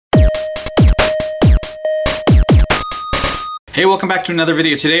Hey, welcome back to another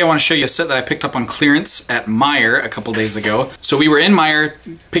video. Today I want to show you a set that I picked up on clearance at Meijer a couple days ago. So we were in Meijer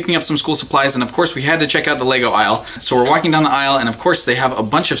picking up some school supplies, and of course we had to check out the Lego aisle. So we're walking down the aisle, and of course they have a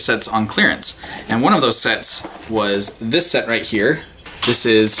bunch of sets on clearance. And one of those sets was this set right here. This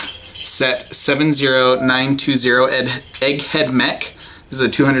is set 70920 Egghead Mech. This is a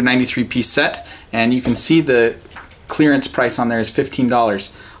 293 piece set, and you can see the clearance price on there is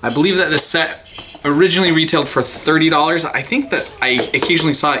 $15. I believe that this set originally retailed for $30. I think that I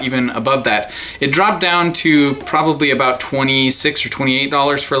occasionally saw it even above that. It dropped down to probably about $26 or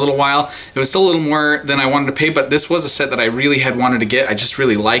 $28 for a little while. It was still a little more than I wanted to pay, but this was a set that I really had wanted to get. I just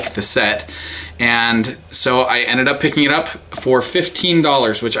really liked the set. And so I ended up picking it up for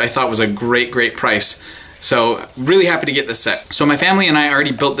 $15, which I thought was a great price. So really happy to get this set. So my family and I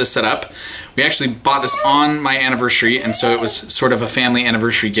already built this set up. We actually bought this on my anniversary, and so it was sort of a family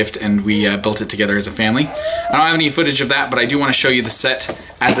anniversary gift, and we built it together as a family. I don't have any footage of that, but I do want to show you the set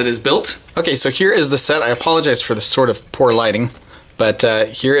as it is built. Okay, so here is the set. I apologize for the sort of poor lighting, but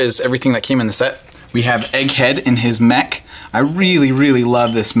here is everything that came in the set. We have Egghead in his mech. I really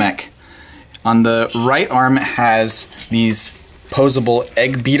love this mech. On the right arm it has these posable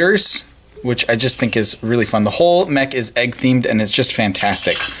egg beaters, which I just think is really fun. The whole mech is egg themed and it's just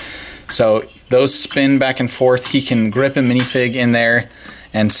fantastic. So those spin back and forth. He can grip a minifig in there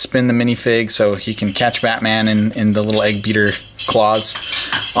and spin the minifig so he can catch Batman in the little egg beater claws.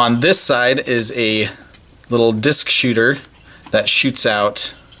 On this side is a little disc shooter that shoots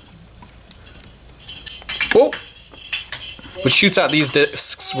out, which shoots out these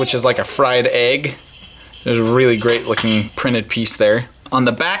discs, which is like a fried egg. There's a really great looking printed piece there. On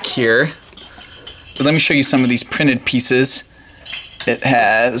the back here, let me show you some of these printed pieces. It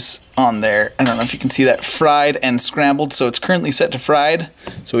has on there, I don't know if you can see that, fried and scrambled, so it's currently set to fried.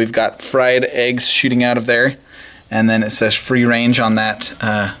 So we've got fried eggs shooting out of there, and then it says free range on that,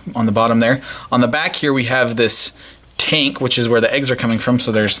 on the bottom there. On the back here we have this tank, which is where the eggs are coming from,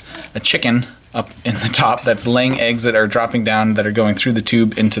 so there's a chicken up in the top that's laying eggs that are dropping down, that are going through the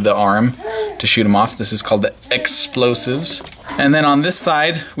tube into the arm to shoot them off. This is called the explosives. And then on this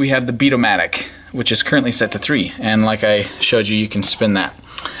side we have the Beat-O-Matic, which is currently set to 3, and like I showed you, you can spin that.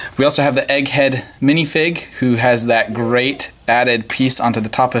 We also have the Egghead minifig, who has that great added piece onto the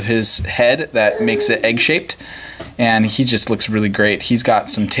top of his head that makes it egg-shaped, and he just looks really great. He's got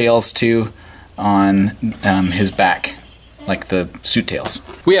some tails too on his back, like the suit tails.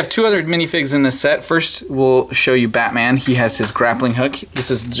 We have 2 other minifigs in this set. First, we'll show you Batman. He has his grappling hook. This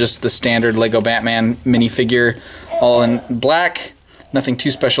is just the standard Lego Batman minifigure, all in black. Nothing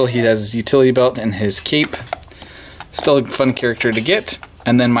too special. He has his utility belt and his cape. Still a fun character to get.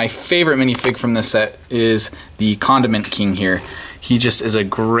 And then my favorite minifig from this set is the Condiment King here. He just is a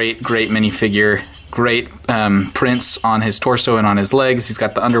great minifigure. Great prints on his torso and on his legs. He's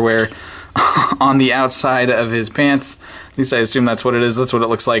got the underwear on the outside of his pants. At least I assume that's what it is. That's what it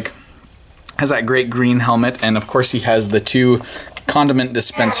looks like. Has that great green helmet, and of course he has the 2 condiment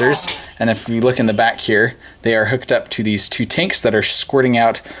dispensers, and if you look in the back here, they are hooked up to these 2 tanks that are squirting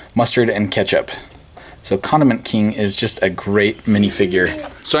out mustard and ketchup. So Condiment King is just a great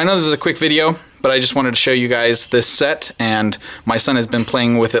minifigure. So I know this is a quick video, but I just wanted to show you guys this set, and my son has been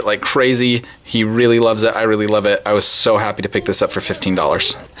playing with it like crazy. He really loves it. I really love it. I was so happy to pick this up for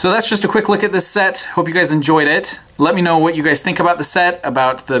 $15. So that's just a quick look at this set. Hope you guys enjoyed it. Let me know what you guys think about the set,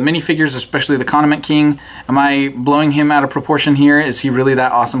 about the minifigures, especially the Condiment King. Am I blowing him out of proportion here? Is he really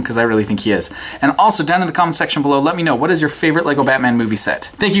that awesome? Because I really think he is. And also down in the comment section below, let me know, what is your favorite Lego Batman movie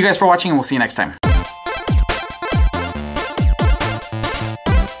set? Thank you guys for watching, and we'll see you next time.